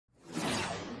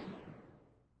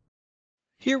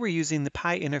Here we're using the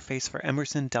Pi interface for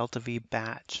Emerson DeltaV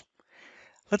Batch.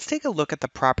 Let's take a look at the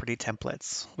property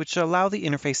templates, which allow the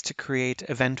interface to create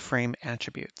event frame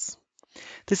attributes.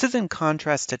 This is in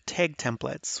contrast to tag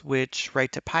templates, which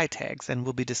write to Pi tags and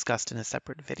will be discussed in a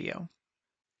separate video.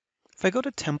 If I go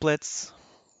to Templates,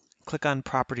 click on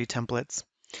Property Templates,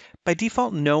 by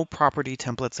default no property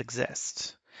templates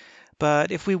exist.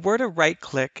 But if we were to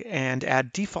right-click and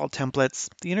add default templates,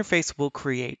 the interface will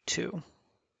create two.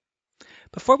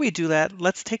 Before we do that,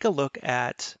 let's take a look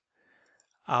at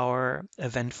our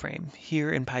event frame here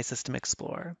in Pi System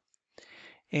Explorer.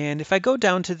 And if I go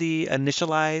down to the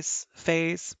initialize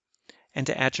phase and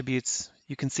to attributes,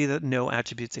 you can see that no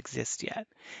attributes exist yet.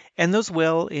 And those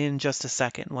will in just a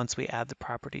second once we add the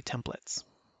property templates.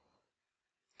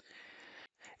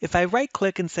 If I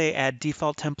right-click and say Add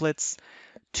Default Templates,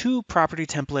 two property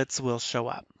templates will show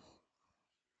up.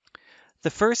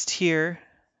 The first here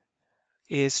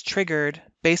is triggered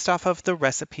based off of the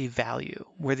recipe value,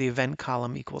 where the event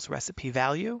column equals recipe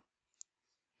value.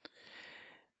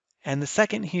 And the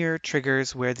second here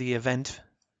triggers where the event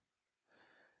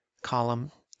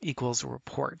column equals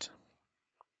report.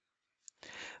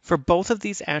 For both of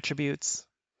these attributes,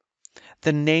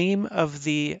 the name of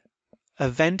the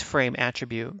event frame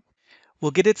attribute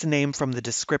will get its name from the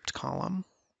descript column,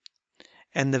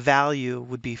 and the value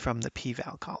would be from the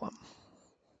pval column.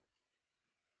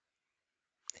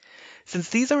 Since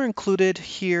these are included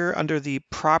here under the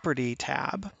Property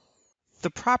tab,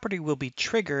 the property will be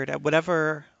triggered at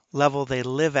whatever level they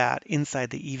live at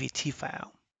inside the EVT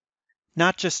file,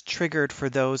 not just triggered for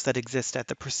those that exist at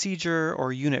the procedure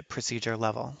or unit procedure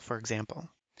level, for example.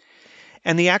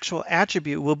 And the actual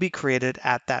attribute will be created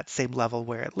at that same level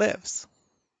where it lives.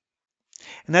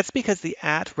 And that's because the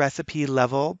at recipe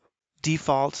level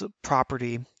default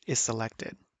property is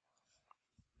selected.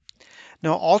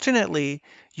 Now, alternately,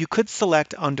 you could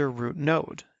select under root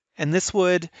node, and this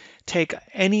would take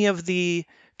any of the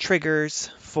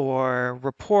triggers for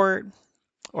report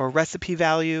or recipe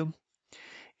value,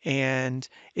 and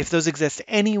if those exist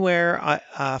anywhere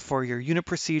for your unit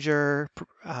procedure,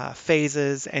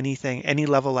 phases, anything, any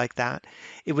level like that,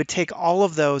 it would take all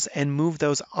of those and move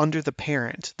those under the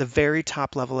parent, the very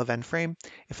top level event frame,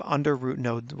 if under root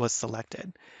node was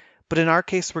selected. But in our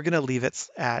case, we're going to leave it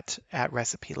at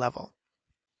recipe level.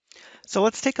 So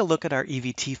let's take a look at our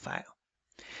EVT file.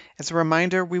 As a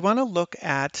reminder, we want to look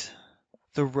at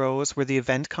the rows where the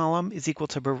event column is equal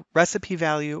to recipe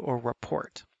value or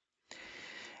report.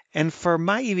 And for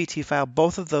my EVT file,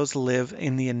 both of those live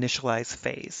in the initialize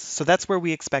phase. So that's where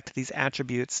we expect these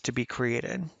attributes to be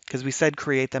created, because we said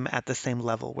create them at the same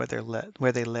level where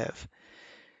they live.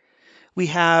 We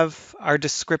have our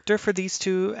descriptor for these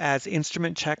two as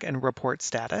instrument check and report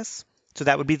status. So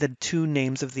that would be the two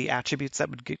names of the attributes that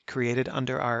would get created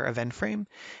under our event frame.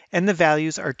 And the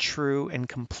values are true and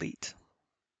complete.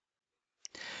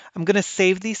 I'm going to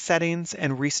save these settings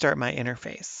and restart my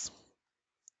interface.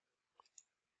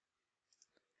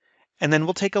 And then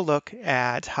we'll take a look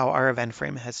at how our event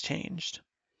frame has changed.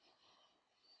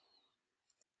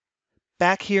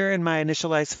 Back here in my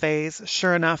initialize phase,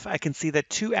 sure enough, I can see that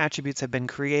two attributes have been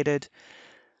created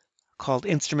called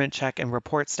instrument check and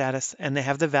report status, and they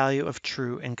have the value of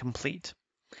true and complete.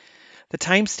 The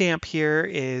timestamp here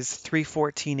is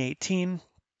 3:14:18.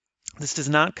 This does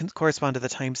not correspond to the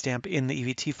timestamp in the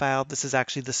EVT file. This is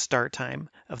actually the start time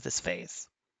of this phase.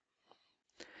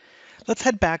 Let's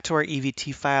head back to our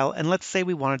EVT file, and let's say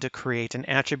we wanted to create an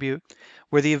attribute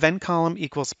where the event column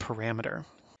equals parameter.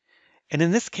 And in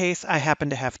this case, I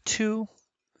happen to have two.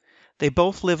 They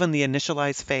both live in the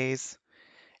initialize phase,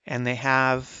 and they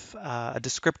have a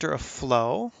descriptor of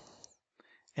flow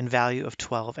and value of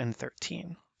 12 and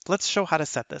 13. Let's show how to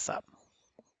set this up.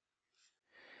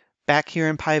 Back here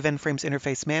in Pi Event Frames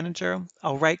Interface Manager,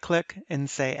 I'll right-click and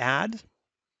say Add.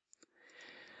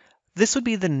 This would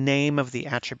be the name of the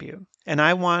attribute, and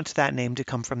I want that name to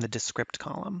come from the descript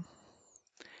column.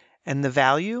 And the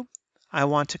value, I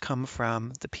want to come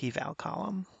from the pval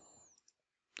column.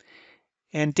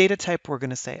 And data type, we're going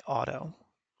to say auto.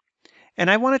 And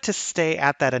I want it to stay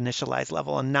at that initialize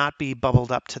level and not be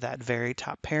bubbled up to that very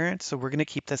top parent, so we're going to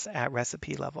keep this at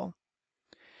recipe level.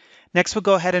 Next, we'll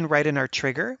go ahead and write in our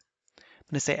trigger. I'm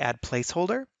going to say add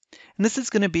placeholder, and this is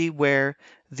going to be where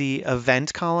the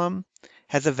event column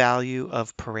has a value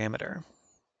of parameter.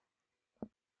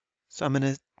 So I'm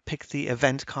going to pick the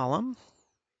event column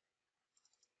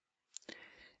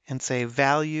and say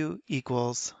value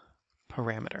equals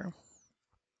parameter.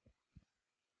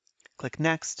 Click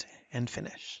next and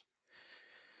finish.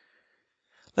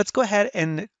 Let's go ahead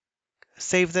and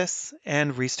save this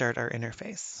and restart our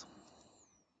interface.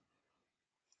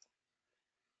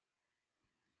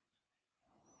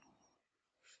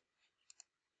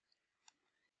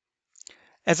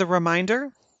 As a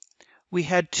reminder, we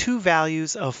had two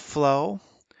values of flow.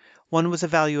 One was a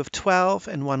value of 12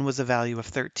 and one was a value of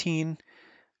 13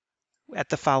 at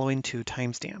the following two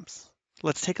timestamps.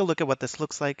 Let's take a look at what this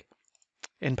looks like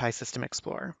in PySystem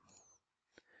Explorer.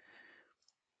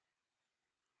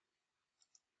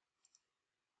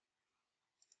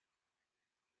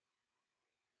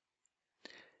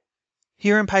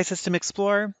 Here in PySystem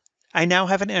Explorer, I now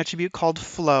have an attribute called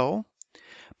flow,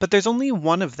 but there's only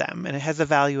one of them and it has a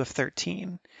value of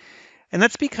 13. And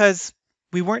that's because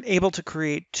we weren't able to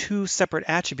create two separate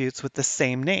attributes with the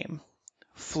same name,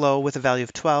 flow with a value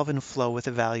of 12 and flow with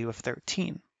a value of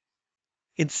 13.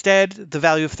 Instead, the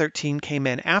value of 13 came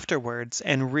in afterwards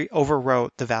and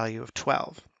overwrote the value of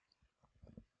 12.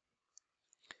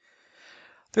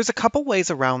 There's a couple ways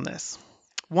around this.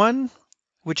 One,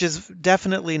 which is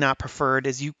definitely not preferred,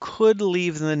 is you could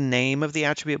leave the name of the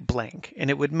attribute blank, and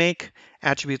it would make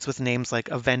attributes with names like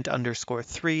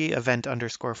event_3,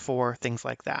 event_4, things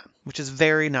like that, which is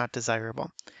very not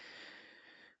desirable.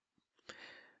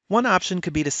 One option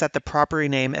could be to set the property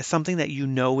name as something that you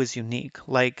know is unique,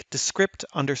 like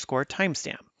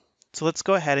descript_timestamp. So let's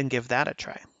go ahead and give that a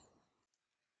try.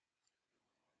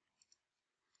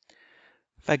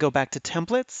 If I go back to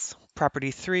templates,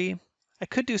 property 3, I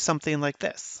could do something like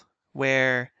this,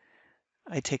 where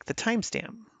I take the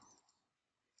timestamp,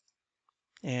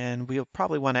 and we'll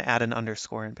probably want to add an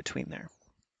underscore in between there.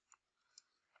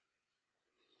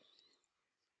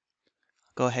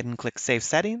 Go ahead and click Save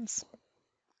Settings,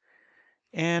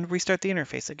 and restart the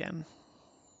interface again.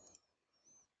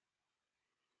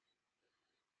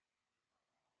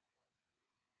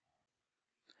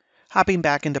 Hopping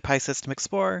back into PySystem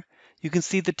Explorer, you can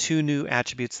see the two new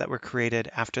attributes that were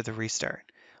created after the restart,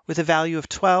 with a value of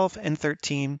 12 and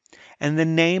 13, and the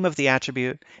name of the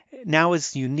attribute now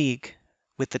is unique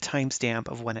with the timestamp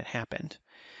of when it happened.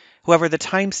 However, the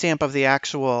timestamp of the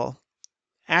actual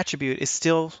attribute is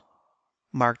still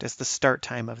marked as the start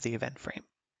time of the event frame.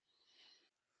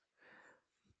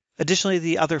 Additionally,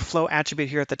 the other flow attribute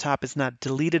here at the top is not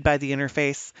deleted by the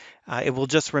interface. It will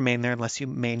just remain there unless you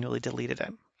manually deleted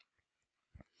it.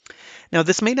 Now,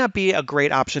 this may not be a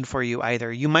great option for you either.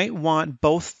 You might want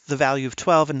both the value of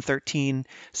 12 and 13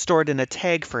 stored in a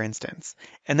tag, for instance.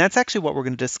 And that's actually what we're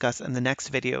going to discuss in the next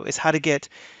video, is how to get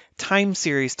time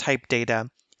series type data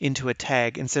into a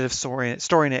tag instead of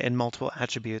storing it in multiple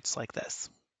attributes like this.